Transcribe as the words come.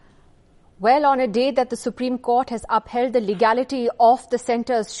Well, on a day that the Supreme Court has upheld the legality of the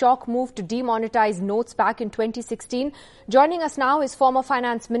centre's shock move to demonetize notes back in 2016, joining us now is former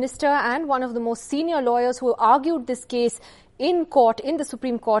finance minister and one of the most senior lawyers who argued this case in court, in the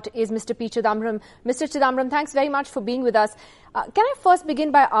Supreme Court, is Mr. P. Chidambaram. Mr. Chidambaram, thanks very much for being with us. Can I first begin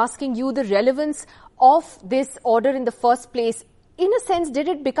by asking you the relevance of this order in the first place? In a sense, did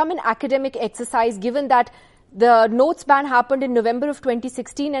it become an academic exercise given that the notes ban happened in November of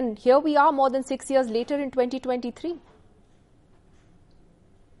 2016 and here we are more than 6 years later in 2023?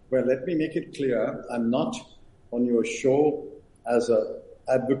 Well, let me make it clear. I'm not on your show as an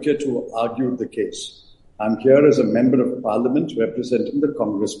advocate who argued the case. I'm here as a member of parliament representing the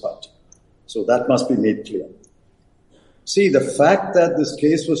Congress party. So that must be made clear. See, the fact that this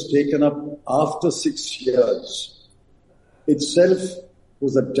case was taken up after 6 years itself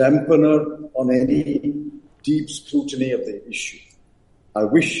was a dampener on any deep scrutiny of the issue. I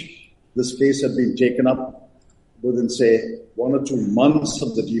wish this case had been taken up within, say, 1 or 2 months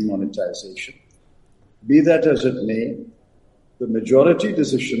of the demonetization. Be that as it may, the majority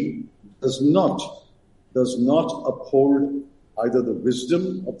decision does not uphold either the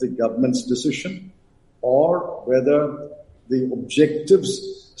wisdom of the government's decision or whether the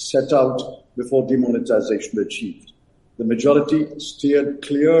objectives set out before demonetization were achieved. The majority steered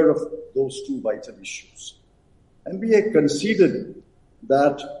clear of those two vital issues. And we had conceded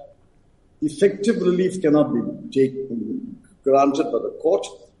that effective relief cannot be granted by the court,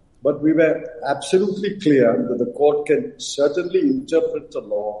 but we were absolutely clear that the court can certainly interpret the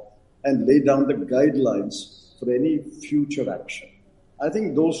law and lay down the guidelines for any future action. I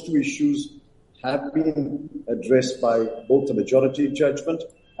think those two issues have been addressed by both the majority judgment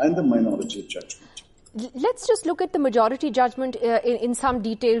and the minority judgment. Let's just look at the majority judgment in some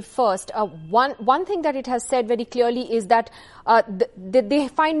detail first. One thing that it has said very clearly is that they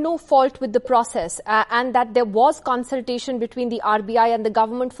find no fault with the process and that there was consultation between the RBI and the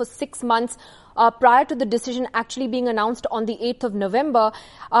government for 6 months prior to the decision actually being announced on the 8th of November.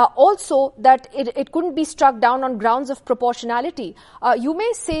 Also, that it couldn't be struck down on grounds of proportionality. You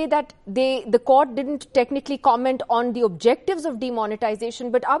may say that the court didn't technically comment on the objectives of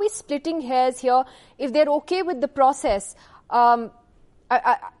demonetization, but are we splitting hairs here? If they're okay with the process, does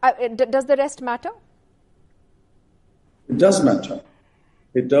the rest matter? It does matter.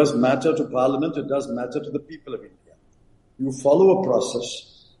 It does matter to Parliament. It does matter to the people of India. You follow a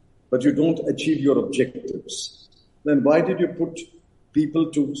process, but you don't achieve your objectives. Then why did you put people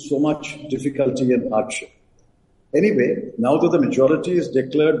to so much difficulty and hardship? Anyway, now that the majority has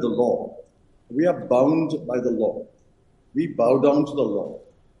declared the law, we are bound by the law. We bow down to the law.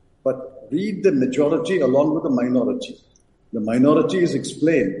 But read the majority along with the minority. The minority has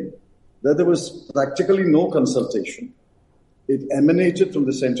explained that there was practically no consultation. It emanated from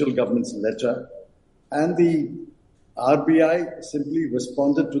the central government's letter, and the RBI simply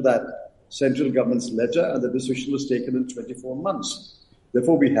responded to that central government's letter, and the decision was taken in 24 months.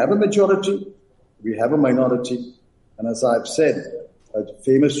 Therefore, we have a majority, we have a minority, and as I've said, a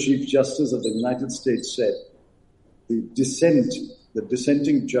famous Chief Justice of the United States said, the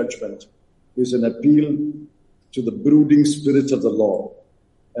dissenting judgment is an appeal to the brooding spirit of the law,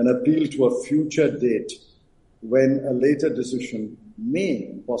 an appeal to a future date when a later decision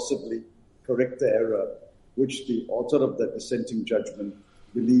may possibly correct the error which the author of the dissenting judgment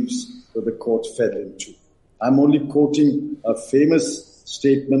believes that the court fell into. I'm only quoting a famous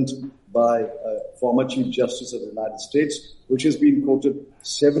statement by a former Chief Justice of the United States, which has been quoted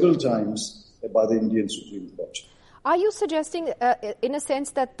several times by the Indian Supreme Court. Are you suggesting, in a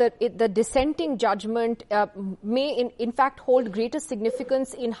sense, that the dissenting judgment may, in fact, hold greater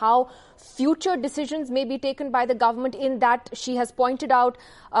significance in how future decisions may be taken by the government, in that she has pointed out,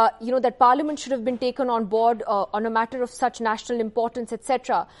 that Parliament should have been taken on board on a matter of such national importance,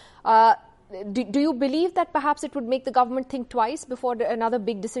 etc.? Do you believe that perhaps it would make the government think twice before another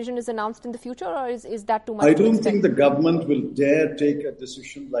big decision is announced in the future, or is that too much? I don't think the government will dare take a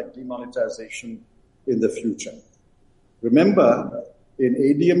decision like demonetization in the future. Remember, in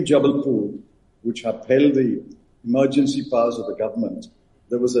ADM Jabalpur, which upheld the emergency powers of the government,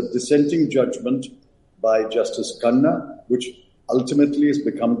 there was a dissenting judgment by Justice Khanna, which ultimately has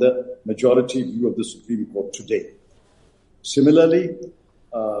become the majority view of the Supreme Court today. Similarly,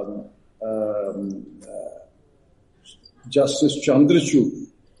 Justice Chandrachud's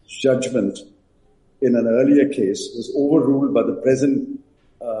judgment in an earlier case was overruled by the present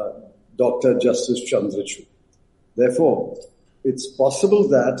Dr. Justice Chandrachud. Therefore, it's possible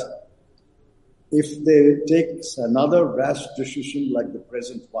that if they take another rash decision like the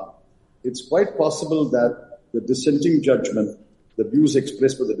present one, it's quite possible that the dissenting judgment the views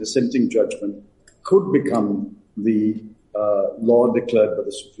expressed by the dissenting judgment could become the law declared by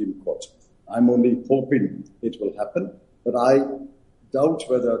the Supreme Court. I'm only hoping it will happen, but I doubt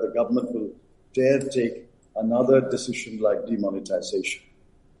whether the government will dare take another decision like demonetization.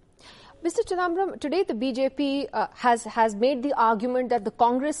 Mr. Chidambaram, today the BJP has made the argument that the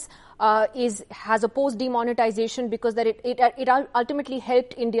Congress has opposed demonetization because that it ultimately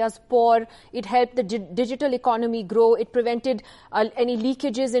helped India's poor, it helped the digital economy grow, it prevented any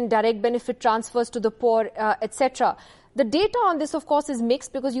leakages in direct benefit transfers to the poor, etc. The data on this, of course, is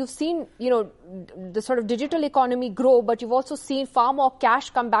mixed because you've seen, the sort of digital economy grow, but you've also seen far more cash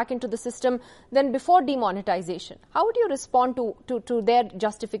come back into the system than before demonetization. How would you respond to their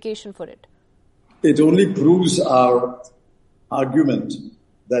justification for it? It only proves our argument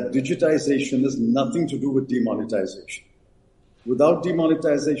that digitization has nothing to do with demonetization. Without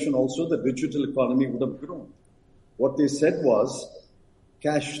demonetization also, the digital economy would have grown. What they said was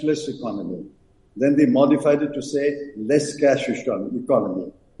cashless economy. Then they modified it to say less cash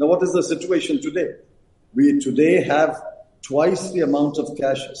economy. Now, what is the situation today? We today have twice the amount of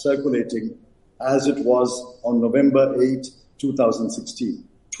cash circulating as it was on November 8, 2016.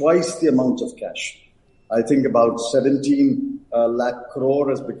 Twice the amount of cash. I think about 17 lakh crore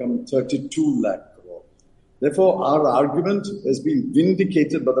has become 32 lakh crore. Therefore, our argument has been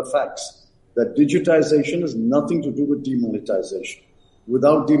vindicated by the facts that digitization has nothing to do with demonetization.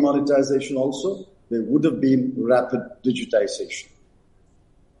 Without demonetization also, there would have been rapid digitization.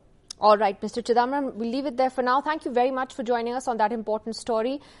 All right, Mr. Chidambaram, we'll leave it there for now. Thank you very much for joining us on that important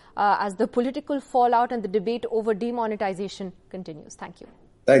story as the political fallout and the debate over demonetization continues. Thank you.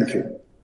 Thank you.